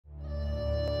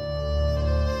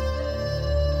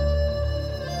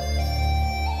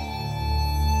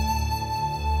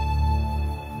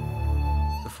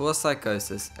Before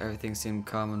psychosis, everything seemed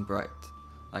calm and bright.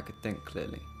 I could think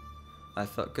clearly. I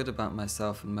felt good about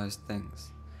myself and most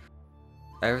things.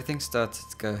 Everything started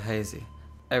to go hazy.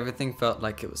 Everything felt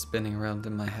like it was spinning around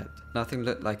in my head. Nothing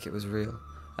looked like it was real.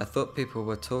 I thought people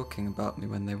were talking about me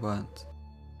when they weren't.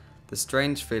 The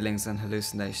strange feelings and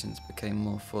hallucinations became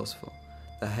more forceful.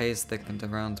 The haze thickened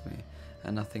around me,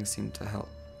 and nothing seemed to help.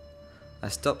 I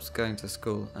stopped going to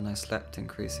school, and I slept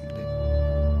increasingly.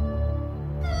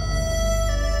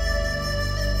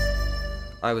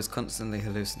 I was constantly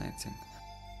hallucinating.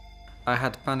 I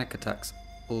had panic attacks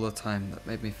all the time that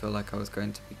made me feel like I was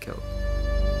going to be killed.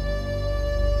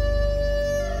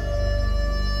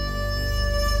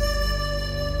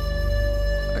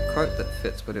 A quote that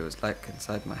fits what it was like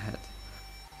inside my head.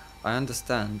 I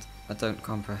understand, I don't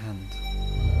comprehend.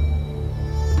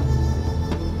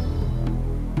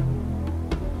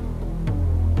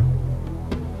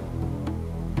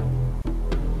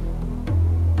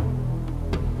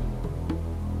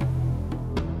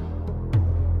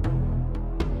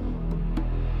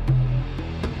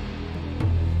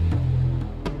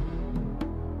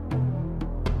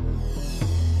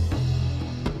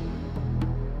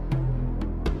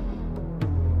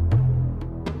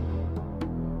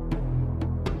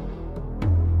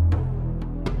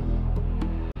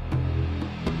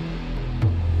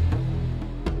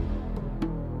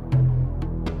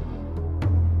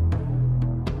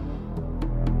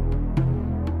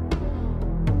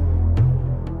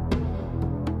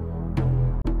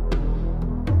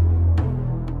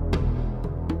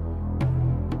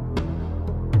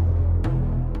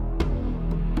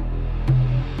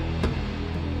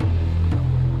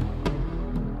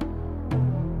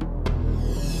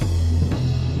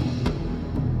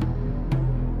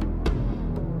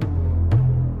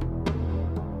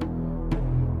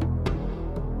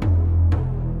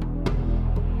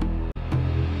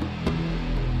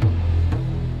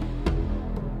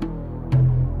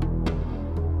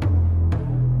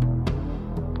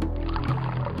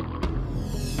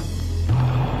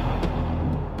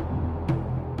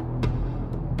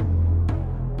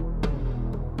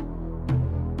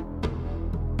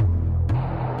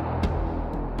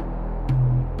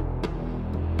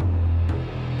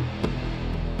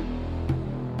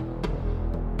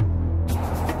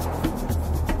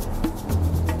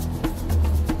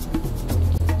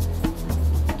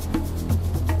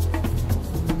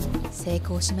成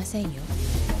功しませんよ。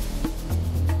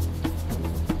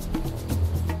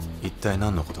一体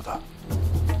何のことだ？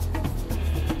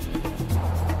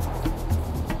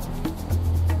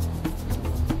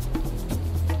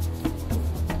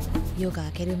夜が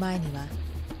明ける前には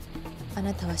あ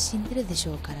なたは死んでるでし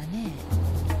ょうからね。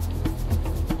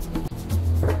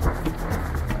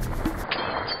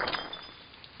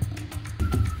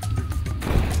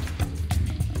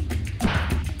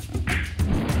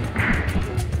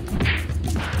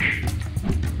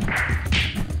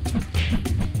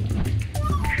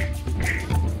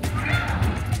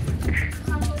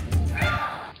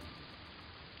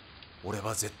俺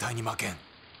は絶対に負けん。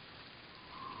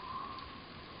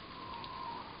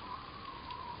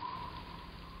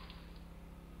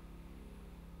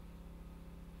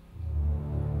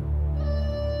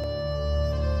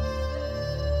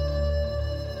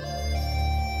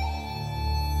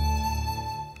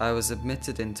I was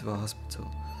admitted into a hospital,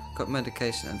 got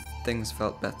medication and things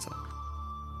felt better.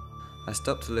 I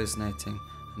stopped hallucinating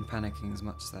and panicking as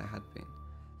much as I had been.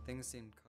 Things seemed